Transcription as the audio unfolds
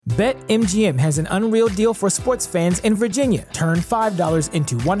BetMGM has an unreal deal for sports fans in Virginia. Turn $5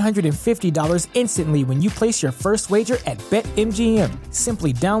 into $150 instantly when you place your first wager at BetMGM.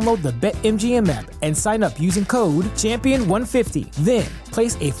 Simply download the BetMGM app and sign up using code Champion150. Then,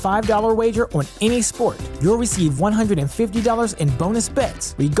 place a $5 wager on any sport. You'll receive $150 in bonus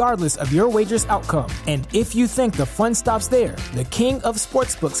bets, regardless of your wager's outcome. And if you think the fun stops there, the King of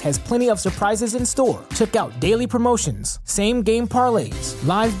Sportsbooks has plenty of surprises in store. Check out daily promotions, same-game parlays,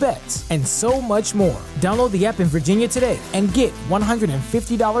 live bets, and so much more. Download the app in Virginia today and get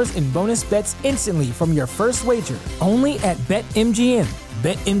 $150 in bonus bets instantly from your first wager. Only at BetMGM.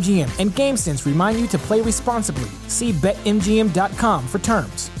 BetMGM and GameSense remind you to play responsibly. See BetMGM.com for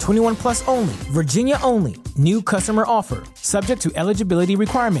terms. 21 plus only. Virginia only. New customer offer. Subject to eligibility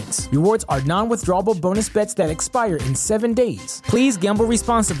requirements. Rewards are non-withdrawable bonus bets that expire in 7 days. Please gamble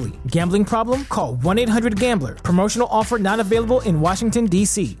responsibly. Gambling problem? Call 1-800-GAMBLER. Promotional offer not available in Washington,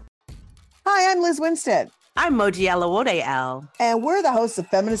 D.C. Hi, I'm Liz Winstead. I'm Moji Alawode L. And we're the hosts of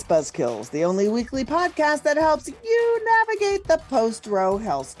Feminist Buzzkills, the only weekly podcast that helps you navigate the post-Roe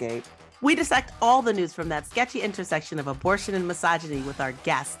hellscape. We dissect all the news from that sketchy intersection of abortion and misogyny with our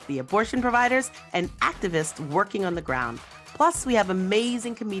guests, the abortion providers and activists working on the ground. Plus, we have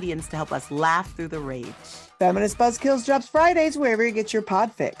amazing comedians to help us laugh through the rage. Feminist Buzzkills drops Fridays wherever you get your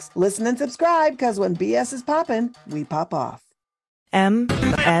pod fix. Listen and subscribe, because when BS is poppin', we pop off.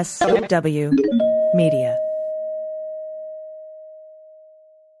 MSW Media.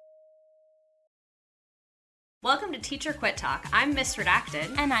 Welcome to Teacher Quit Talk. I'm Miss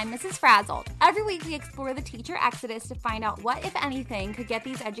Redacted. And I'm Mrs. Frazzled. Every week we explore the teacher exodus to find out what, if anything, could get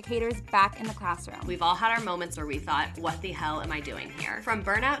these educators back in the classroom. We've all had our moments where we thought, what the hell am I doing here? From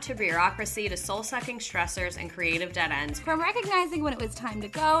burnout to bureaucracy to soul-sucking stressors and creative dead ends. From recognizing when it was time to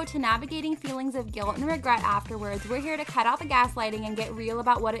go to navigating feelings of guilt and regret afterwards, we're here to cut out the gaslighting and get real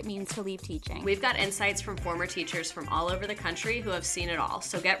about what it means to leave teaching. We've got insights from former teachers from all over the country who have seen it all.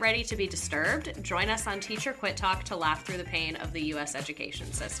 So get ready to be disturbed. Join us on Teacher Quit Talk to laugh through the pain of the U.S.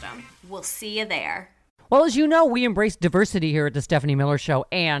 education system. We'll see you there. Well, as you know, we embrace diversity here at the Stephanie Miller Show,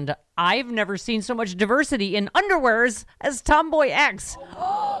 and I've never seen so much diversity in underwears as Tomboy X.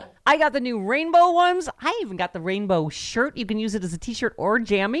 I got the new rainbow ones. I even got the rainbow shirt. You can use it as a t-shirt or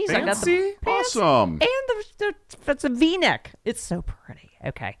jammies. Fancy? I got the pants. Awesome. And it's a V-neck. It's so pretty.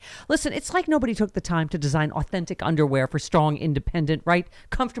 Okay. Listen, it's like nobody took the time to design authentic underwear for strong, independent, right?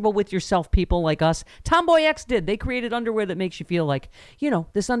 Comfortable with yourself people like us. Tomboy X did. They created underwear that makes you feel like,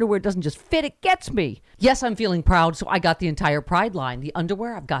 this underwear doesn't just fit, it gets me. Yes, I'm feeling proud, so I got the entire Pride line. The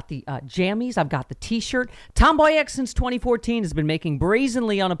underwear, I've got the jammies, I've got the t-shirt. Tomboy X since 2014 has been making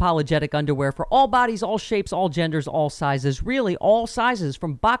brazenly unapologetic underwear for all bodies, all shapes, all genders, all sizes. Really, all sizes,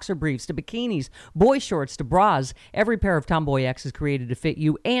 from boxer briefs to bikinis, boy shorts to bras. Every pair of Tomboy X is created to fit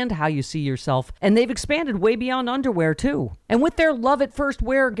you and how you see yourself. And they've expanded way beyond underwear, too. And with their love at first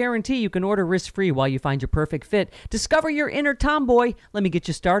wear guarantee, you can order risk-free while you find your perfect fit. Discover your inner tomboy. Let me get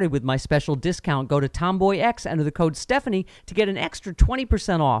you started with my special discount. Go to Tomboy X, enter the code Stephanie to get an extra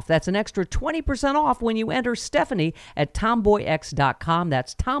 20% off. That's an extra 20% off when you enter Stephanie at tomboyx.com.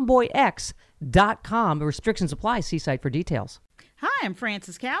 That's tomboyx.com. Restrictions apply. See site for details. Hi, I'm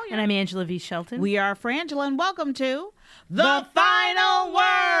Frances Callier. And I'm Angela V. Shelton. We are Frangela, and welcome to The Final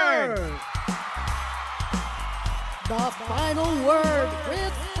Word. The Final Word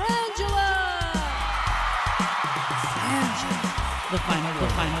with Frangela. The final word. The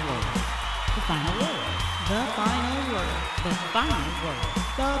final word. The final word. The final word. The final word.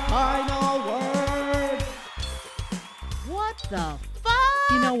 The final word. What the fuck?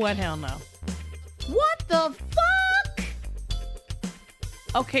 You know what? Hell no. What the fuck?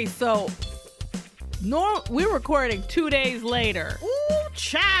 Okay, so we're recording 2 days later. Ooh,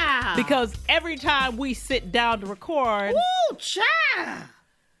 child. Because every time we sit down to record, ooh, child,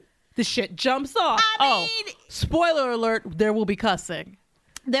 the shit jumps off. I mean, spoiler alert, there will be cussing.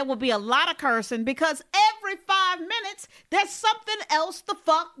 There will be a lot of cursing because every 5 minutes there's something else the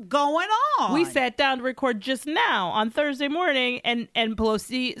fuck going on. We sat down to record just now on Thursday morning, and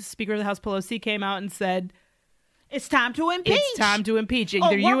Pelosi, Speaker of the House Pelosi, came out and said, it's time to impeach. It's time to impeach.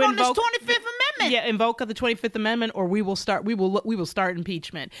 Either you work on this 25th Amendment. Yeah, invoke the 25th Amendment, or we will start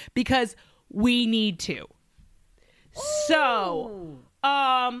impeachment because we need to. Ooh. So,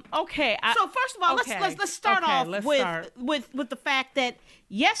 okay. So first of all, let's start off with the fact that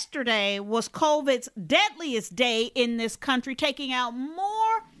yesterday was COVID's deadliest day in this country, taking out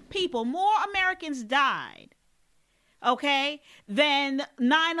more people, more Americans died okay, than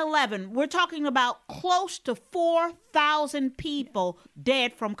 9/11. We're talking about close to 4,000 people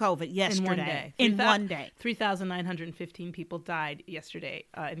dead from COVID yesterday. In one day. 3,915 people died yesterday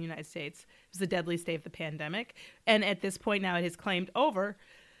in the United States. It was the deadliest day of the pandemic. And at this point now, it has claimed over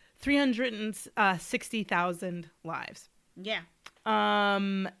 360,000 lives. Yeah.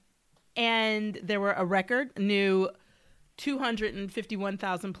 And there were a record new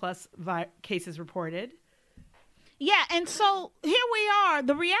 251,000 plus cases reported. Yeah, and so here we are.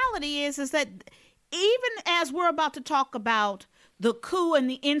 The reality is that even as we're about to talk about the coup and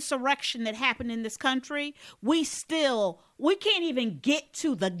the insurrection that happened in this country, we can't even get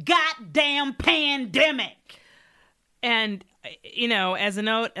to the goddamn pandemic. And, you know, as a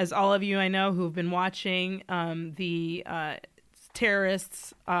note, as all of you I know who've been watching the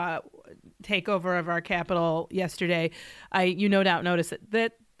terrorists takeover of our Capitol yesterday, you no doubt noticed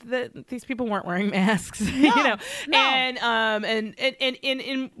that these people weren't wearing masks, No. And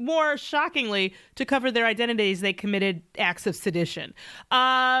more shockingly, to cover their identities, they committed acts of sedition.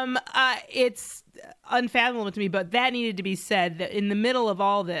 It's unfathomable to me, but that needed to be said. That in the middle of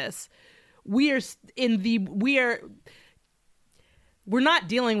all this, we're not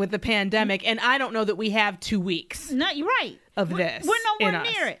dealing with the pandemic, and I don't know that we have 2 weeks. No, you're right. Of this, we're nowhere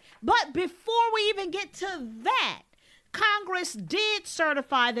near it. But before we even get to that, Congress did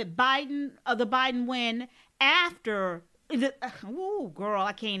certify that the Biden win after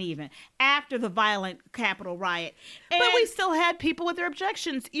after the violent Capitol riot. And but we still had people with their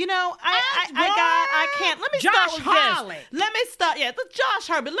objections. You know, I can't. Let me start with Hawley. this. Let me start. Yeah, Josh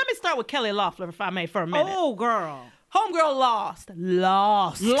Hawley. Let me start with Kelly Loeffler, if I may, for a minute. Oh, girl. Homegirl lost.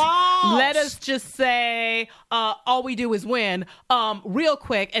 Let us just say all we do is win. Real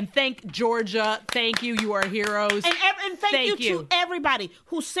quick, and thank Georgia. Thank you. You are heroes. And thank you to everybody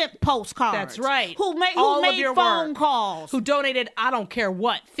who sent postcards. That's right. Who made your phone calls. Who donated, I don't care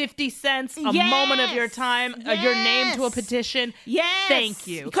what, 50 cents, a moment of your time, your name to a petition. Yes. Thank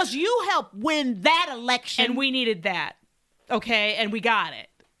you. Because you helped win that election. And we needed that. Okay? And we got it.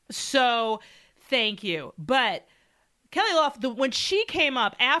 So thank you. But Kelly Loeffler, when she came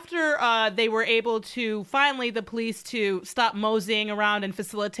up after they were able to finally the police to stop moseying around and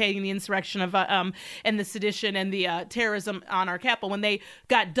facilitating the insurrection of and the sedition and the terrorism on our Capitol, when they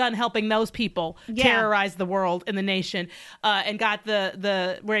got done helping those people terrorize the world and the nation, and got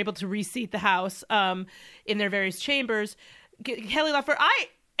were able to reseat the House in their various chambers, Kelly Loeffler, I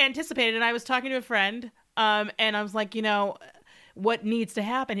anticipated, and I was talking to a friend, and I was like, you know, what needs to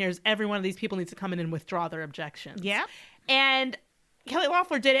happen here is every one of these people needs to come in and withdraw their objections. Yeah. And Kelly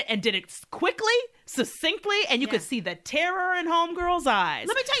Loeffler did it, and did it quickly, succinctly, and you could see the terror in Homegirl's eyes.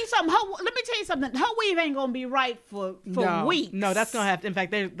 Let me tell you something. Her weave ain't gonna be right for weeks. No, that's gonna have to. In fact,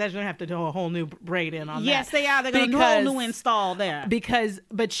 they're gonna have to do a whole new braid in on that. Yes, they are. They're gonna do a whole new install there.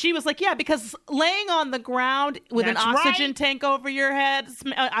 But she was like, because laying on the ground with an oxygen tank over your head,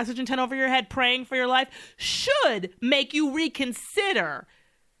 praying for your life, should make you reconsider.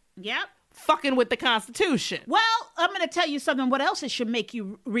 Yep. Fucking with the Constitution. Well, I'm going to tell you something. What else it should make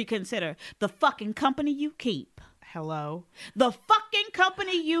you reconsider? The fucking company you keep. Hello? The fucking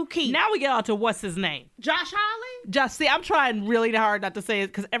company you keep. Now we get on to what's his name? Josh Hawley? See, I'm trying really hard not to say it,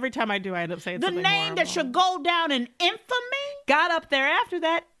 because every time I do, I end up saying the something name horrible. that should go down in infamy? Got up there after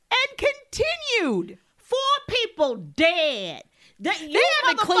that and continued. 4 people dead. They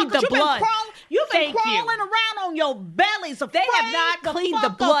haven't cleaned the blood. You've been crawling around on your bellies. They have not cleaned the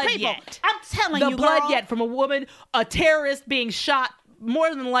blood yet. I'm telling you, the blood yet from a woman, a terrorist being shot,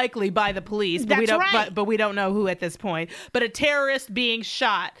 more than likely by the police. But But we don't know who at this point. But a terrorist being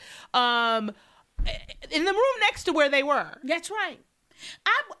shot in the room next to where they were. That's right.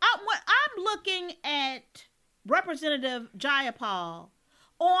 I'm looking at Representative Jayapal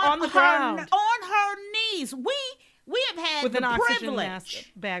on her knees. We have had with the an oxygen privilege mask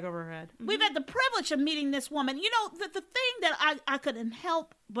bag over her head. We've had the privilege of meeting this woman. You know, the thing that I couldn't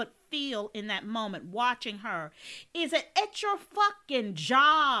help but feel in that moment watching her is that at your fucking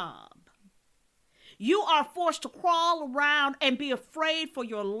job, you are forced to crawl around and be afraid for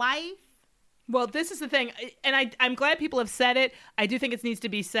your life. Well, this is the thing, and I'm glad people have said it. I do think it needs to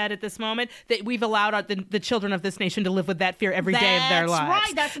be said at this moment that we've allowed the children of this nation to live with that fear every day of their lives. That's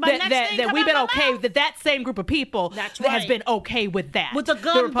right. That's my next thing. That we've been okay. That same group of people has been okay with that. With the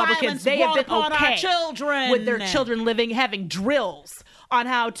gun Republicans, violence they have been okay our children. with their children having drills on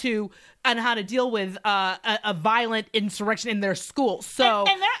how to deal with a violent insurrection in their school. So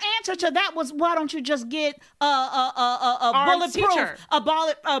and their answer to that was, why don't you just get a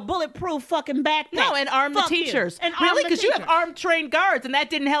bulletproof fucking backpack? No, and arm the teachers. And really, because you have armed trained guards, and that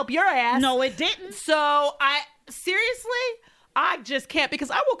didn't help your ass. No, it didn't. So seriously, I just can't, because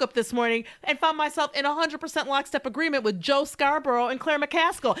I woke up this morning and found myself in 100% lockstep agreement with Joe Scarborough and Claire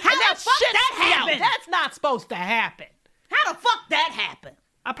McCaskill. How the fuck that happened? That's not supposed to happen. How the fuck that happened?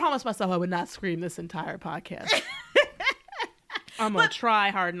 I promised myself I would not scream this entire podcast. I'm going to try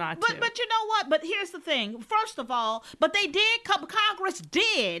hard not to. But you know what? But here's the thing. First of all, but they did, Congress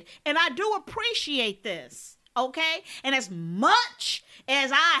did, and I do appreciate this. Okay? And as much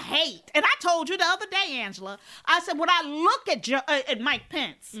as I hate, and I told you the other day, Angela, I said, when I look at Mike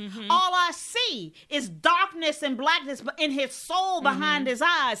Pence, all I see is darkness and blackness in his soul behind his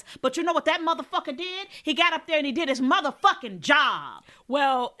eyes. But you know what that motherfucker did? He got up there and he did his motherfucking job.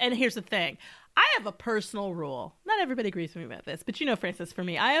 Well, and here's the thing. I have a personal rule. Not everybody agrees with me about this, but you know, Francis, for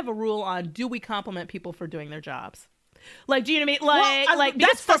me, I have a rule on, do we compliment people for doing their jobs? Like, do you know what I mean? Like,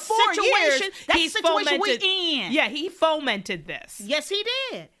 that's for the 4 situation. years, That's he's the situation fomented. we in. Yeah, he fomented this. Yes, he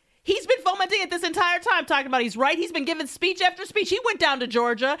did. He's been fomenting it this entire time, talking about he's right. He's been giving speech after speech. He went down to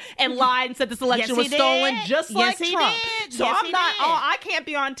Georgia and lied and said this election was stolen, just like Trump. So I can't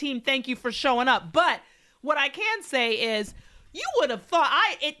be on team thank you for showing up. But what I can say is, you would have thought,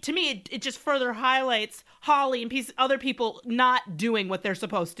 to me, it just further highlights Holly and other people not doing what they're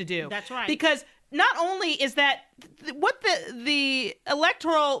supposed to do. That's right. Because not only is that what the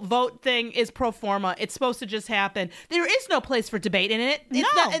electoral vote thing is pro forma, it's supposed to just happen. There is no place for debate in it.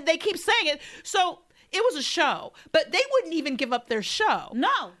 It's not, they keep saying it. So it was a show, but they wouldn't even give up their show.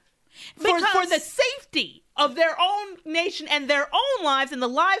 No. For the safety of their own nation and their own lives and the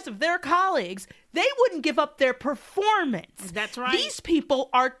lives of their colleagues, they wouldn't give up their performance. That's right. These people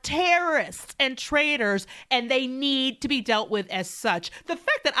are terrorists and traitors, and they need to be dealt with as such. The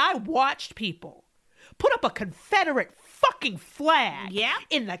fact that I watched people put up a Confederate fucking flag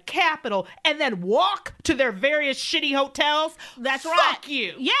in the Capitol and then walk to their various shitty hotels. That's Fuck right.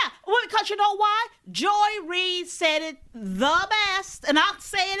 you. Yeah. Well, because you know why? Joy Reid said it the best, and I'll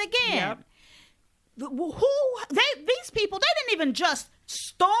say it again. These people, they didn't even just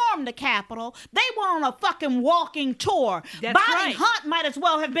storm the Capitol. They were on a fucking walking tour. That's Bonnie right. Hunt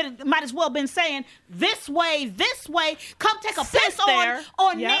might as well been saying, this way, come take a piss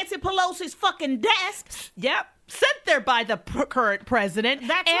on Nancy Pelosi's fucking desk. Yep. Sent there by the current president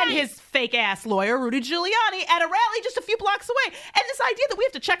and his fake ass lawyer, Rudy Giuliani, at a rally just a few blocks away. And this idea that we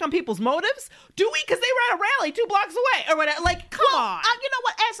have to check on people's motives, do we? Because they were at a rally 2 blocks away or whatever. Like, come on. You know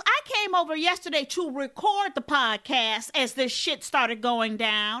what? As I came over yesterday to record the podcast as this shit started going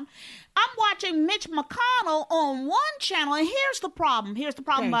down, I'm watching Mitch McConnell on one channel, and here's the problem. Here's the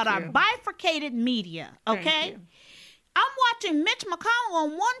problem about our bifurcated media, okay? I'm watching Mitch McConnell on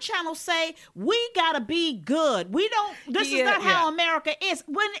one channel say, we gotta be good. This is not how America is.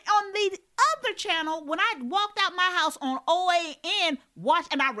 When on the other channel, when I walked out my house on OAN,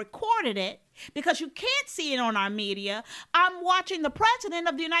 and I recorded it, because you can't see it on our media, I'm watching the president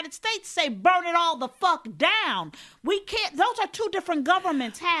of the United States say, burn it all the fuck down. We can't, those are two different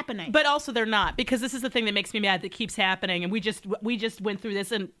governments happening. But also they're not, because this is the thing that makes me mad that keeps happening. And we just went through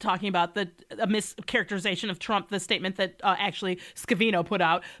this and talking about a mischaracterization of Trump, the statement that actually Scavino put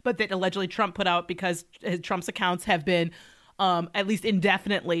out, but that allegedly Trump put out because Trump's accounts have been at least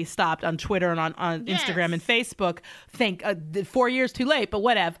indefinitely stopped on Twitter and on Instagram and Facebook. 4 years too late, but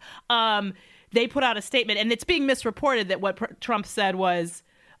whatever. They put out a statement, and it's being misreported that what Trump said was,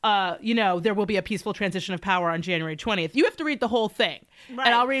 there will be a peaceful transition of power on January 20th. You have to read the whole thing. Right.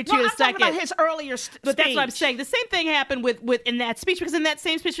 And I'll read it to you in a second. I'm talking about his earlier speech. But that's what I'm saying. The same thing happened with in that speech, because in that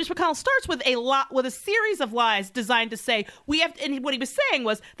same speech, Mitch McConnell starts with a series of lies designed to say and what he was saying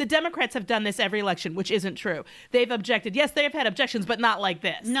was the Democrats have done this every election, which isn't true. They've objected. Yes, they have had objections, but not like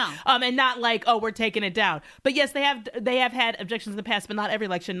this. No. And not like, we're taking it down. But yes, they have had objections in the past, but not every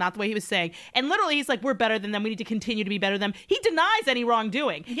election, not the way he was saying. And literally he's like, we're better than them. We need to continue to be better than them. He denies any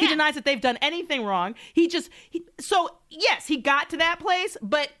wrongdoing. Yeah. He denies that they've done anything wrong. So yes, he got to that place,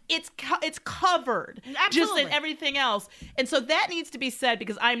 but it's covered just in everything else. And so that needs to be said,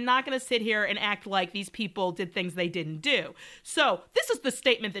 because I'm not going to sit here and act like these people did things they didn't do. So this is the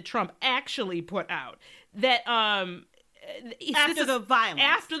statement that Trump actually put out, that after the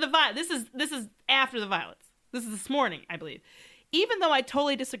violence. This is after the violence. This is this morning, I believe. Even though I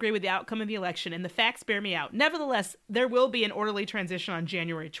totally disagree with the outcome of the election and the facts bear me out, nevertheless, there will be an orderly transition on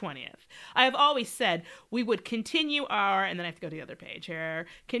January 20th. I have always said we would continue and then I have to go to the other page here,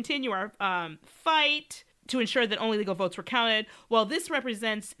 continue our fight to ensure that only legal votes were counted. While this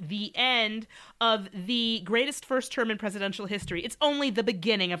represents the end of the greatest first term in presidential history, it's only the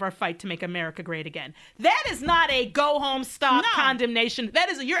beginning of our fight to make America great again. That is not a go home stop condemnation.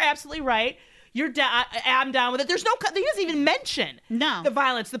 You're absolutely right. I'm down with it. He doesn't even mention the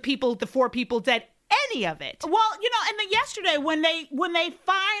violence, the 4 people dead, any of it. Well, and then yesterday when they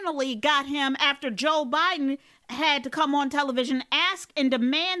finally got him after Joe Biden had to come on television, ask and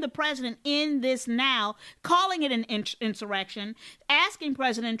demand the president end this now, calling it an insurrection, asking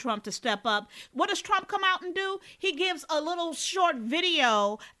President Trump to step up. What does Trump come out and do? He gives a little short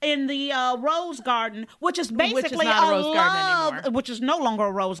video in the Rose Garden, which is basically which is not a Rose Garden anymore. Which is no longer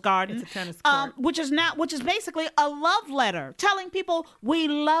a Rose Garden. It's a tennis court. Which is basically a love letter telling people we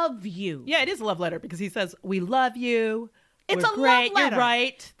love you. Yeah, it is a love letter because he says we love you. It's We're a great. love letter. You're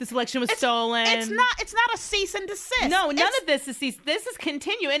right. This election was stolen. It's not a cease and desist. No, none of this is cease. This is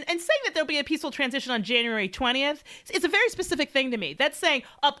continue. And saying that there'll be a peaceful transition on January 20th, it's a very specific thing to me. That's saying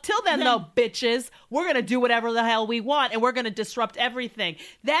up till then, though, bitches, we're going to do whatever the hell we want and we're going to disrupt everything.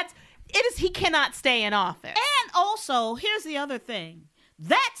 He cannot stay in office. And also, here's the other thing.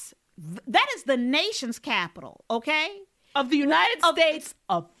 That is the nation's capital, okay? Of the United States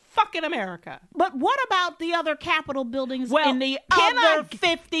of fucking America. But what about the other Capitol buildings in the other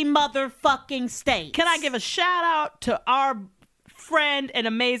 50 motherfucking states? Can I give a shout out to our friend and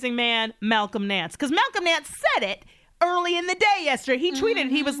amazing man, Malcolm Nance? Because Malcolm Nance said it early in the day yesterday. He tweeted,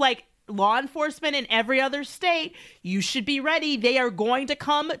 he was like, law enforcement in every other state, you should be ready. They are going to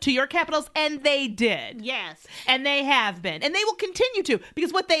come to your capitals, and they did. Yes. And they have been. And they will continue to,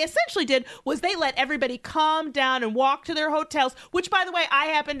 because what they essentially did was they let everybody calm down and walk to their hotels, which, by the way, I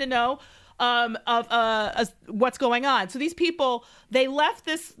happen to know of what's going on. So these people, they left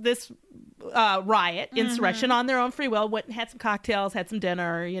this riot, insurrection on their own free will, went and had some cocktails, had some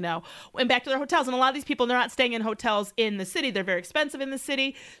dinner, went back to their hotels. And a lot of these people, they're not staying in hotels in the city. They're very expensive in the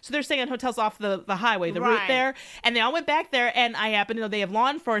city. So they're staying in hotels off the highway, the route there. And they all went back there. And I happen to know they have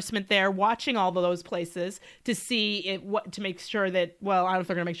law enforcement there watching all of those places to see to make sure that, well, I don't know if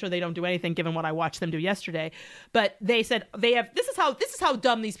they're going to make sure they don't do anything given what I watched them do yesterday. But they said this is how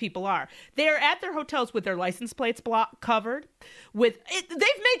dumb these people are. They're at their hotels with their license plates covered. They've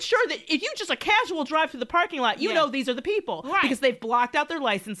made sure that if you just a casual drive through the parking lot, you know these are the people. Right. Because they've blocked out their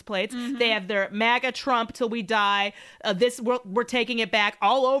license plates. They have their MAGA Trump till we die. We're taking it back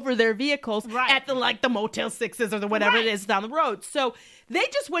all over their vehicles at the Motel 6s or the whatever it is down the road. So they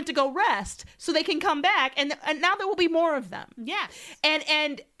just went to go rest so they can come back, and now there will be more of them. Yes.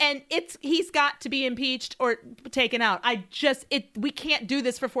 And he's got to be impeached or taken out. We can't do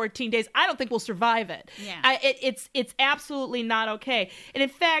this for 14 days. I don't think we'll survive it. Yeah. It's absolutely not okay. And in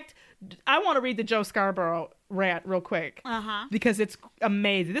fact, I want to read the Joe Scarborough rant real quick because it's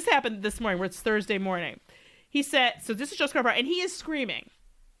amazing. This happened this morning, where it's Thursday morning. He said, so this is Joe Scarborough, and he is screaming.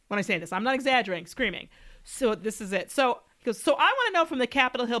 When I say this, I'm not exaggerating, screaming. So this is it. So he goes, so I want to know from the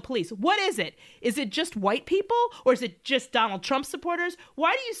Capitol Hill Police, what is it? Is it just white people, or is it just Donald Trump supporters?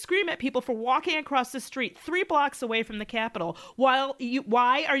 Why do you scream at people for walking across the street 3 blocks away from the Capitol?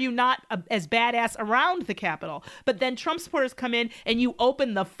 Why are you not as badass around the Capitol? But then Trump supporters come in and you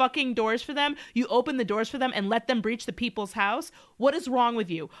open the fucking doors for them. You open the doors for them and let them breach the people's house. What is wrong with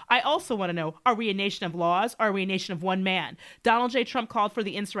you? I also want to know, are we a nation of laws? Are we a nation of one man? Donald J. Trump called for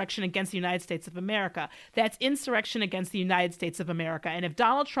the insurrection against the United States of America. That's insurrection against the United States of America. And if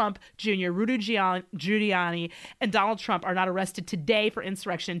Donald Trump Jr., Rudy Giuliani, and Donald Trump are not arrested today for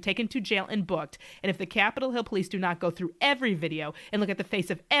insurrection, taken to jail and booked, and if the Capitol Hill Police do not go through every video and look at the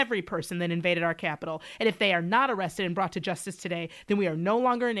face of every person that invaded our Capitol, and if they are not arrested and brought to justice today, then we are no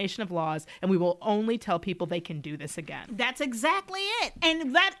longer a nation of laws, and we will only tell people they can do this again. That's exactly it.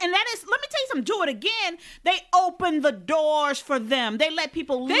 And that is, let me tell you something, do it again. They opened the doors for them. They let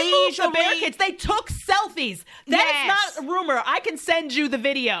people They moved the barricades. They took selfies. That is not a rumor. I can send you the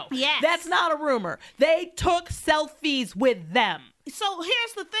video. Yes. That's not a rumor. They took selfies with them. So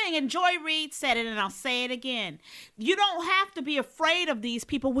here's the thing, and Joy Reid said it, and I'll say it again. You don't have to be afraid of these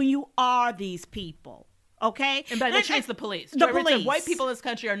people when you are these people. Okay? And by that means the police. The police. Said white people in this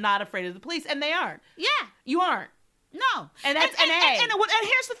country are not afraid of the police, and they aren't. Yeah. You aren't. No. And that's and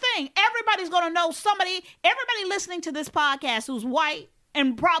here's the thing. Everybody's going to know everybody listening to this podcast who's white,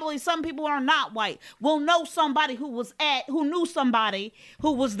 and probably some people who are not white, will know somebody who knew somebody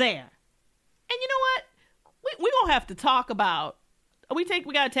who was there. And you know what? We won't have to talk about. We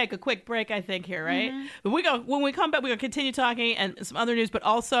got to take a quick break, I think, here, right? But when we come back, we're gonna continue talking and some other news. But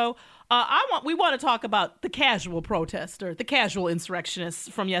also, we want to talk about the casual protester, the casual insurrectionists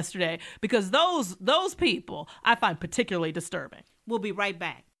from yesterday, because those people I find particularly disturbing. We'll be right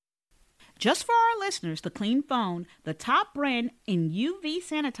back. Just for our listeners, the Clean Phone, the top brand in UV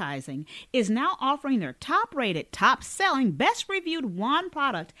sanitizing, is now offering their top-rated, top-selling, best-reviewed wand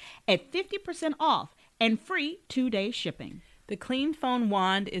product at 50% off and free 2-day shipping. The Clean Phone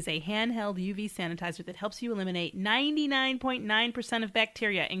Wand is a handheld UV sanitizer that helps you eliminate 99.9% of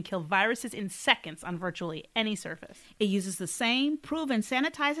bacteria and kill viruses in seconds on virtually any surface. It uses the same proven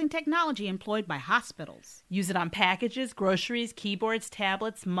sanitizing technology employed by hospitals. Use it on packages, groceries, keyboards,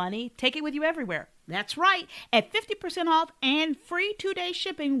 tablets, money. Take it with you everywhere. That's right. At 50% off and free 2-day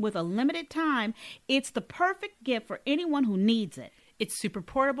shipping with a limited time, it's the perfect gift for anyone who needs it. It's super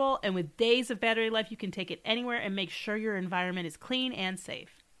portable, and with days of battery life, you can take it anywhere and make sure your environment is clean and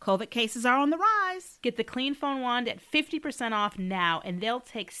safe. COVID cases are on the rise. Get the Clean Phone Wand at 50% off now, and they'll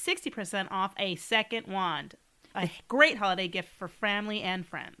take 60% off a second wand. A great holiday gift for family and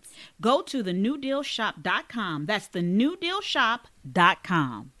friends. Go to thenewdealshop.com. That's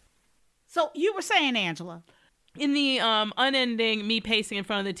thenewdealshop.com. So you were saying, Angela. In the unending me pacing in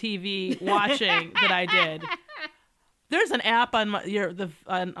front of the TV watching that I did, there's an app on on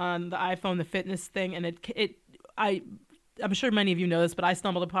the iPhone, the fitness thing, and I'm sure many of you know this, but I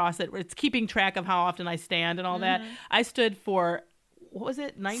stumbled across it. It's keeping track of how often I stand and all that. I stood for, what was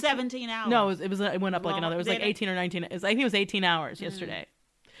it? 17 hours. No, it went up like another. It was like 18 or 19. I think it was 18 hours yesterday.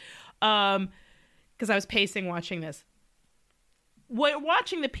 Because I was pacing watching this.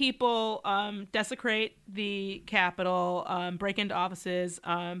 Watching the people desecrate the Capitol, break into offices,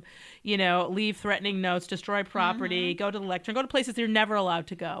 leave threatening notes, destroy property, go to the lectern, go to places they're never allowed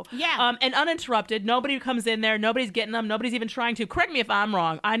to go. Yeah. And uninterrupted. Nobody comes in there. Nobody's getting them. Nobody's even trying to. Correct me if I'm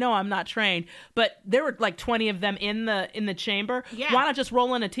wrong. I know I'm not trained, but there were like 20 of them in the chamber. Yeah. Why not just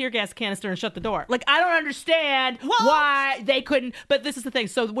roll in a tear gas canister and shut the door? Like, I don't understand why they couldn't. But this is the thing.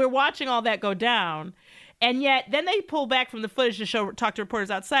 So we're watching all that go down. And yet, then they pull back from the footage to talk to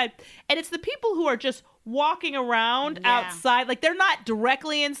reporters outside. And it's the people who are just walking around outside. Like, they're not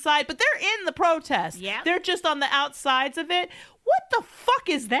directly inside, but they're in the protest. Yeah. They're just on the outsides of it. What the fuck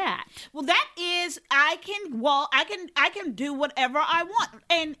is that? Well, that is, I can do whatever I want.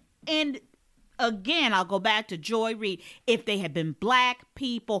 And again, I'll go back to Joy Reid. If they had been black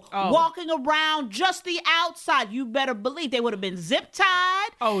people walking around just the outside, you better believe they would have been zip tied.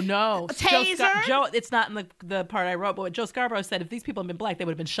 Oh, no. Tasered. Joe, it's not in the part I wrote, but what Joe Scarborough said, if these people had been black, they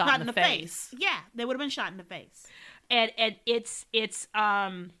would have been shot in the face. Yeah, they would have been shot in the face. And it's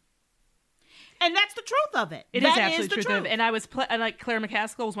And that's the truth of it. It is absolutely the truth of it. And I was, like Claire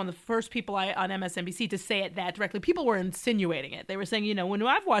McCaskill was one of the first people on MSNBC to say it that directly. People were insinuating it. They were saying, when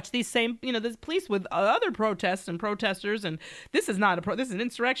I've watched these same, the police with other protests and protesters, and this is not this is an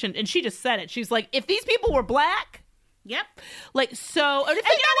insurrection. And she just said it. She's like, if these people were black. Yep. Like, so, if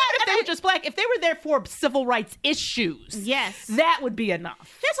they were just black, if they were there for civil rights issues. Yes. That would be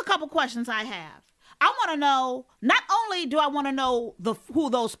enough. Here's a couple questions I have. I want to know, not only do I want to know who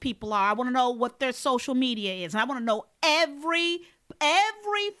those people are, I want to know what their social media is. And I want to know every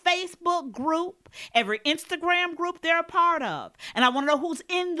Facebook group, every Instagram group they're a part of. And I want to know who's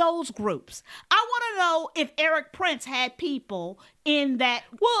in those groups. I want to know if Eric Prince had people in that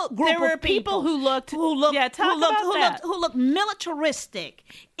group. There were people who looked militaristic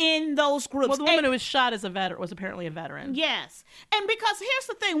in those groups. Well, the woman who was shot as was apparently a veteran. Yes. And because here's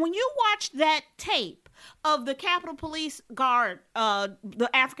the thing, when you watch that tape of the Capitol Police Guard, the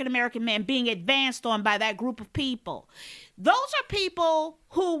African-American man being advanced on by that group of people, those are people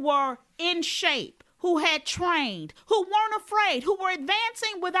who were in shape, who had trained, who weren't afraid, who were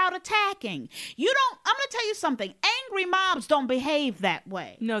advancing without attacking. I'm going to tell you something. Angry mobs don't behave that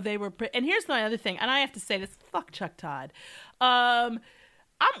way. No, they were. And here's my other thing, and I have to say this, fuck Chuck Todd.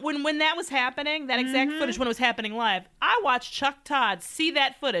 When that was happening, that exact footage when it was happening live, I watched Chuck Todd see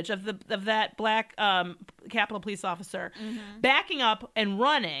that footage of that black Capitol Police officer backing up and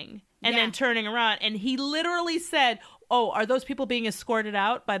running and then turning around, and he literally said, "Oh, are those people being escorted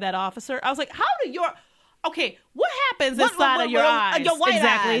out by that officer?" I was like, "How do your what happens inside of your eyes? Your white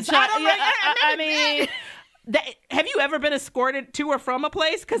exactly. eyes. I mean." Have you ever been escorted to or from a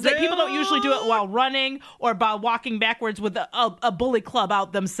place? Because people don't usually do it while running or by walking backwards with a bully club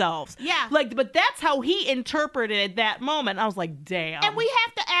out themselves. Yeah. But that's how he interpreted that moment. I was like, damn. And we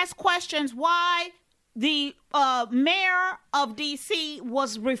have to ask questions why the mayor of D.C.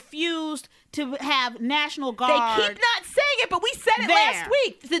 was refused to have National Guard. They keep not saying it, but we said it last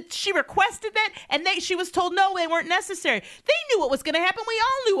week. That she requested that, and she was told no, they weren't necessary. They knew what was going to happen. We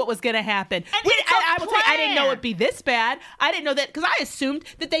all knew what was going to happen. And I will tell you, I didn't know it'd be this bad. I didn't know that because I assumed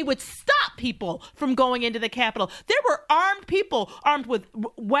that they would stop people from going into the Capitol. There were armed people, armed with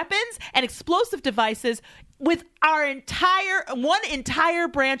weapons and explosive devices, with one entire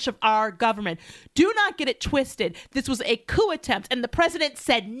branch of our government. Do not get it twisted. This was a coup attempt, and the president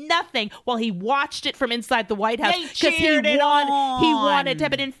said nothing while he watched it from inside the White House because he wanted to.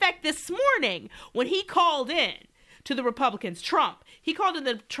 But in fact, this morning when he called in to the Republicans. Trump. He called in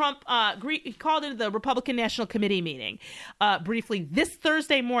the Republican National Committee meeting briefly this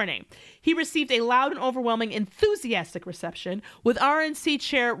Thursday morning. He received a loud and overwhelming, enthusiastic reception with RNC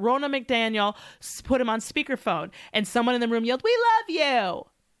Chair Ronna McDaniel put him on speakerphone, and someone in the room yelled, "We love you."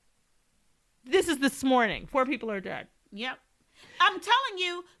 This is this morning. 4 people are dead. Yep. I'm telling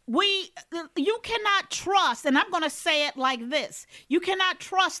you, you cannot trust, and I'm going to say it like this. You cannot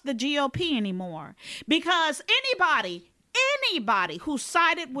trust the GOP anymore, because anybody who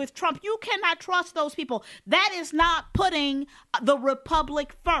sided with Trump, you cannot trust those people. That is not putting the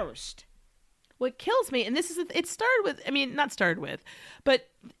republic first. What kills me, and this is, it started with, not started with, but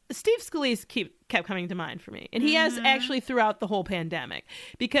Steve Scalise kept coming to mind for me. And he has actually throughout the whole pandemic,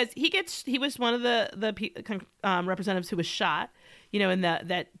 because he was one of the representatives who was shot, in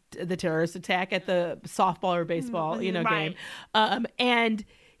the terrorist attack at the softball or baseball, right. game. And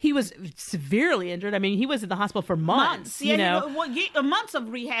he was severely injured. He was in the hospital for months. Months of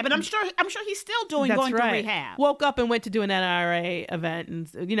rehab, and I'm sure he's still going through rehab. Woke up and went to do an NRA event, and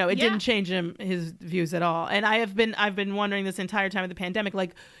it didn't change his views at all. And I've been wondering this entire time of the pandemic,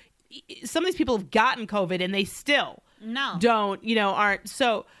 like, some of these people have gotten COVID and they still aren't.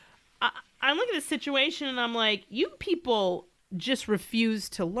 So I'm looking at the situation and I'm like, you people just refuse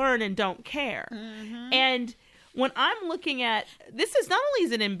to learn and don't care. And when I'm looking at this, is not only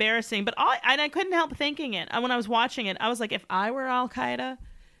is it embarrassing, but I couldn't help thinking it. When I was watching it, I was like, if I were Al-Qaeda,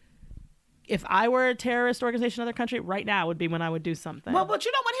 if I were a terrorist organization in another country, right now would be when I would do something. Well, but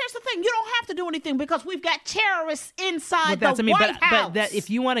you know what? Here's the thing. You don't have to do anything, because we've got terrorists inside the White House. But that if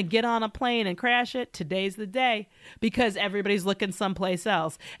you want to get on a plane and crash it, today's the day, because everybody's looking someplace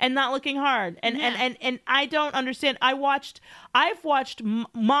else and not looking hard. And I don't understand. I've watched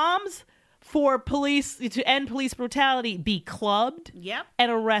moms for police to end police brutality be clubbed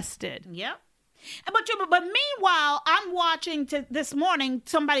and arrested. Yep. But meanwhile, I'm watching this morning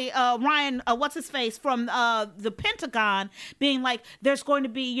somebody, Ryan, what's his face, from the Pentagon being like, there's going to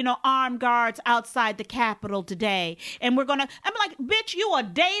be, armed guards outside the Capitol today. And I'm like, bitch, you a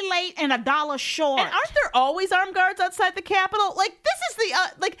day late and $1 short. And aren't there always armed guards outside the Capitol? Like, this is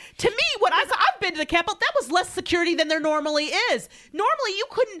to me, I've been to the Capitol, that was less security than there normally is. Normally, you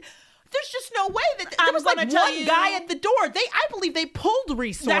couldn't. There's just no way that there was like one guy at the door. I believe they pulled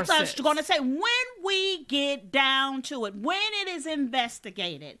resources. That's what I was going to say. When we get down to it, when it is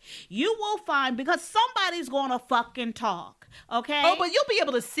investigated, you will find, because somebody's going to fucking talk. Okay. Oh, but you'll be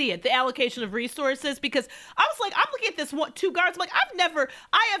able to see it, the allocation of resources, because I was like, I'm looking at this 2 guards. I'm like,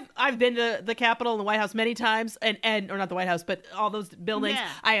 I've been to the Capitol and the White House many times, or not the White House, but all those buildings. Yeah.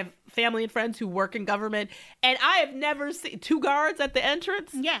 I have family and friends who work in government, and I have never seen 2 guards at the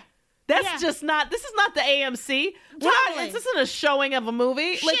entrance. Yeah. That's just not, this is not the AMC. This isn't a showing of a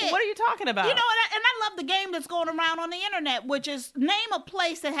movie. Shit. Like, what are you talking about? And I love the game that's going around on the internet, which is name a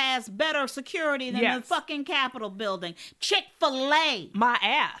place that has better security than the fucking Capitol building. Chick-fil-A. My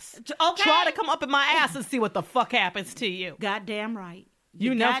ass. Okay. Try to come up in my ass and see what the fuck happens to you. Goddamn right.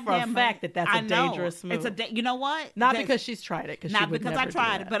 You know for a fact that that's a dangerous move. You know what? Not because she's tried it. Not because I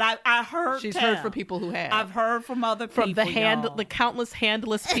tried it, but I heard. She's heard from people who have. I've heard from other people. From the countless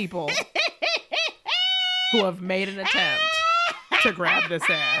handless people who have made an attempt to grab this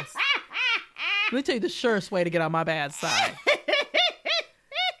ass. Let me tell you the surest way to get on my bad side.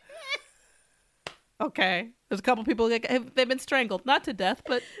 Okay, there's a couple people they've been strangled, not to death,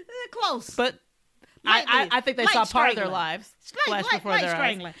 but close. But I think they saw part of their lives flash before their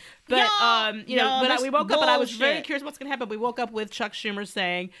eyes. But we woke up and I was very curious what's going to happen. We woke up with Chuck Schumer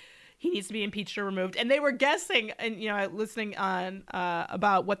saying he needs to be impeached or removed, and they were guessing and listening on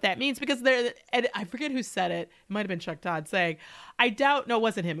about what that means, because and I forget who said it. It might have been Chuck Todd saying, it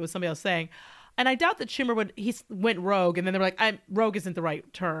wasn't him. It was somebody else saying, and I doubt that Schumer went rogue, and then they were like, rogue isn't the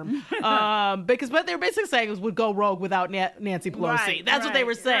right term. Because what they were basically saying would go rogue without Nancy Pelosi. Right, that's what they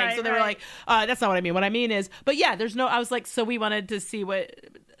were saying. So they were like, that's not what I mean. What I mean is, but yeah, I was like, so we wanted to see what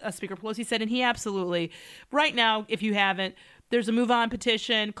Speaker Pelosi said, and he absolutely, right now, if you haven't, there's a move on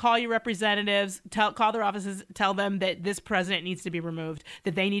petition. Call your representatives, call their offices, tell them that this president needs to be removed,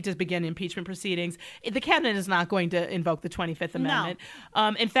 that they need to begin impeachment proceedings. The cabinet is not going to invoke the 25th Amendment.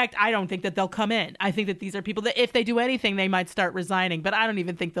 No. In fact, I don't think that they'll come in. I think that these are people that if they do anything, they might start resigning, but I don't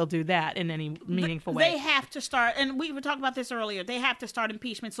even think they'll do that in any meaningful way. They have to start, and we were talking about this earlier, they have to start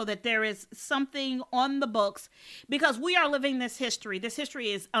impeachment so that there is something on the books, because we are living this history. This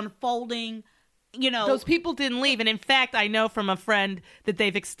history is unfolding. Those people didn't leave, and in fact, I know from a friend that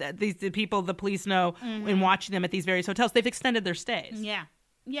they've the police know in watching them at these various hotels, they've extended their stays. Yeah.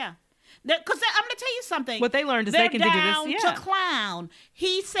 Because I'm going to tell you something. What they learned is they're they can do down this. to clown.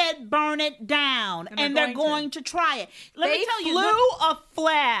 He said, "Burn it down," and they're going to try it. Let me tell you, they flew a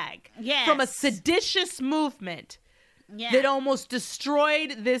flag Yes. from a seditious movement that almost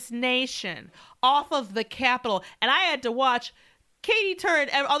destroyed this nation off of the Capitol, and I had to watch Katie Turner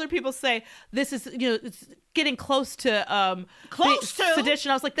and other people say this is, it's getting close to sedition.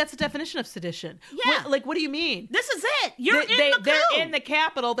 I was like, that's the definition of sedition. Yeah. What do you mean? This is it. You're They're in the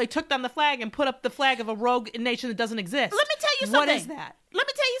Capitol. They took down the flag and put up the flag of a rogue nation that doesn't exist. Let me tell you something. What is that? Let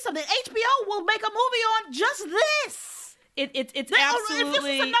me tell you something. HBO will make a movie on just this. It's If absolutely. this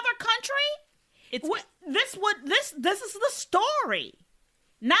was another country, this is the story.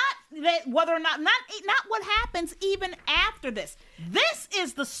 Not that whether or not what happens even after this. This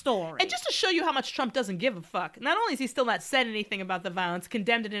is the story. And just to show you how much Trump doesn't give a fuck, not only has he still not said anything about the violence,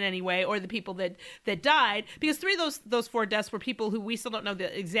 condemned it in any way, or the people that died, because 3 of those 4 deaths were people who we still don't know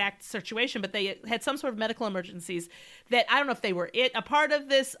the exact situation, but they had some sort of medical emergencies that I don't know if they were a part of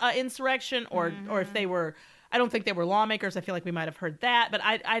this insurrection or if they were. I don't think they were lawmakers. I feel like we might have heard that, but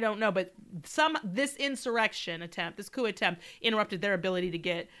I don't know. But this insurrection attempt, this coup attempt, interrupted their ability to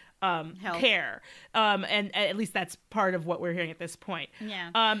get care, and at least that's part of what we're hearing at this point. Yeah.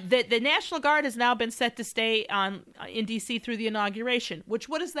 The National Guard has now been set to stay in D.C. through the inauguration. What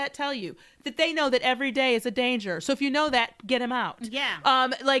does that tell you? That they know that every day is a danger. So if you know that, get him out. Yeah.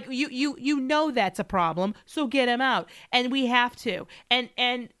 You know that's a problem. So get him out, and we have to.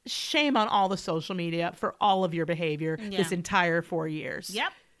 And shame on all the social media for all of your behavior this entire 4 years.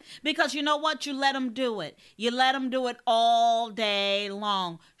 Yep. Because you know what? You let them do it. You let them do it all day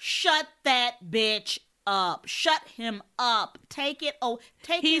long. Shut that bitch up. Shut him up. Take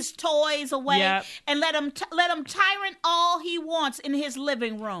his toys away and let him tyrant all he wants in his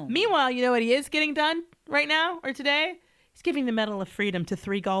living room. Meanwhile, you know what he is getting done right now or today? He's giving the Medal of Freedom to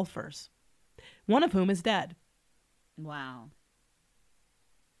 3 golfers, one of whom is dead. Wow.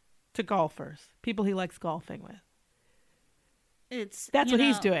 To golfers, people he likes golfing with. That's what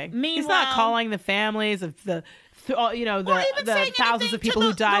he's doing. He's not calling the families of the thousands of people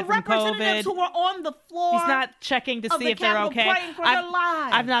who died from COVID. Who were on the floor. He's not checking to see if they're okay.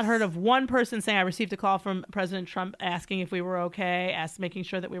 I've not heard of one person saying I received a call from President Trump asking if we were okay, making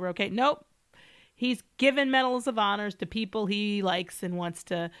sure that we were okay. Nope. He's given medals of honors to people he likes and wants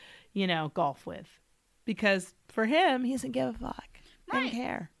to, golf with, because for him, he doesn't give a fuck. He doesn't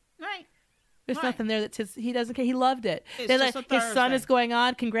care. Right. There's nothing there that says he doesn't care. He loved it. His son is going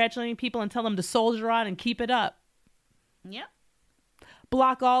on congratulating people and tell them to soldier on and keep it up. Yep.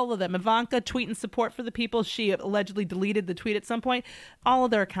 Block all of them. Ivanka tweeting support for the people. She allegedly deleted the tweet at some point. All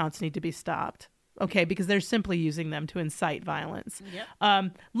of their accounts need to be stopped. Okay, because they're simply using them to incite violence.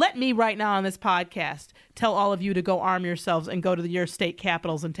 Yep. Let me right now on this podcast tell all of you to go arm yourselves and go to your state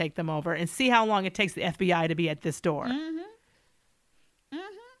capitals and take them over and see how long it takes the FBI to be at this door. Mm-hmm.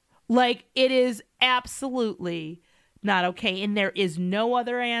 It is absolutely not okay. And there is no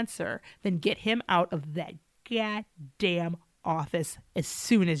other answer than get him out of that goddamn office as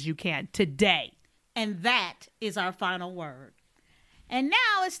soon as you can today. And that is our final word. And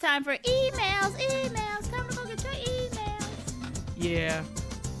now it's time for emails. Time to go get your emails. Yeah.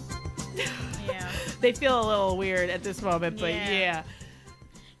 Yeah. They feel a little weird at this moment, but yeah.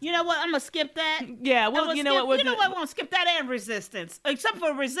 You know what? I'm going to skip that. Yeah, well, you know what? I'm going to skip that and resistance. Except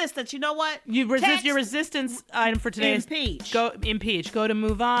for resistance, you know what? Your resistance item for today is impeach. Go to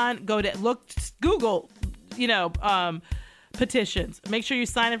move on. Google, petitions. Make sure you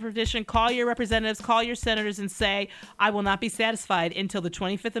sign a petition. Call your representatives. Call your senators and say, I will not be satisfied until the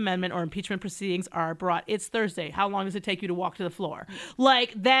 25th Amendment or impeachment proceedings are brought. It's Thursday. How long does it take you to walk to the floor?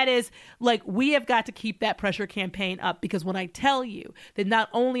 We have got to keep that pressure campaign up, because when I tell you that not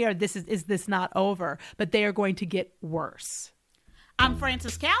only is this not over, but they are going to get worse. I'm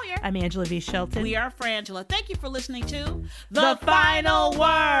Frances Callier. I'm Angela V. Shelton. We are Frangela. Thank you for listening to The Final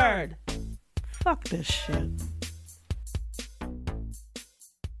Word. Fuck this shit.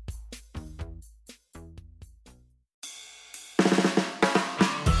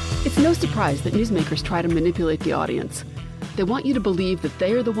 It's no surprise that newsmakers try to manipulate the audience. They want you to believe that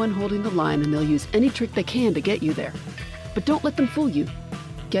they are the one holding the line, and they'll use any trick they can to get you there. But don't let them fool you.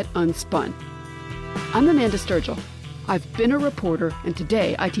 Get unspun. I'm Amanda Sturgill. I've been a reporter, and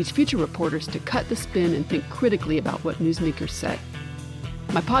today I teach future reporters to cut the spin and think critically about what newsmakers say.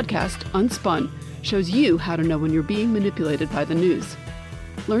 My podcast, Unspun, shows you how to know when you're being manipulated by the news.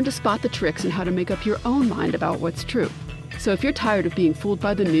 Learn to spot the tricks and how to make up your own mind about what's true. So if you're tired of being fooled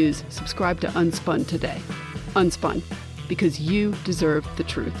by the news, subscribe to Unspun today. Unspun, because you deserve the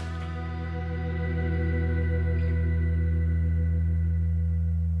truth.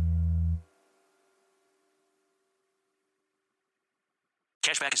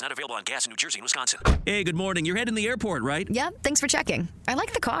 Cashback is not available on gas in New Jersey and Wisconsin. Hey, good morning. You're heading the airport, right? Yep, thanks for checking. I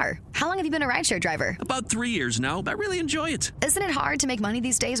like the car. How long have you been a rideshare driver? About 3 years now, but I really enjoy it. Isn't it hard to make money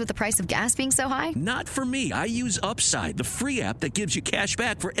these days with the price of gas being so high? Not for me. I use Upside, the free app that gives you cash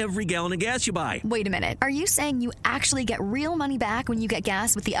back for every gallon of gas you buy. Wait a minute. Are you saying you actually get real money back when you get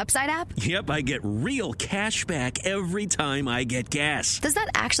gas with the Upside app? Yep, I get real cash back every time I get gas. Does that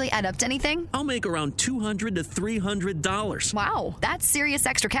actually add up to anything? I'll make around $200 to $300. Wow, that's serious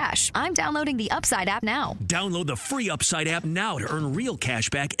extra cash. I'm downloading the Upside app now. Download the free Upside app now to earn real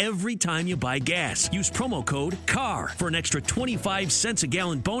cash back every time you buy gas. Use promo code CAR for an extra 25 cents a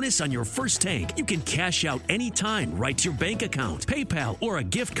gallon bonus on your first tank. You can cash out anytime right to your bank account, PayPal, or a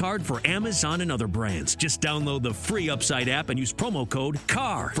gift card for Amazon and other brands. Just download the free Upside app and use promo code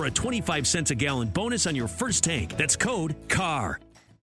CAR for a 25 cents a gallon bonus on your first tank. That's code CAR.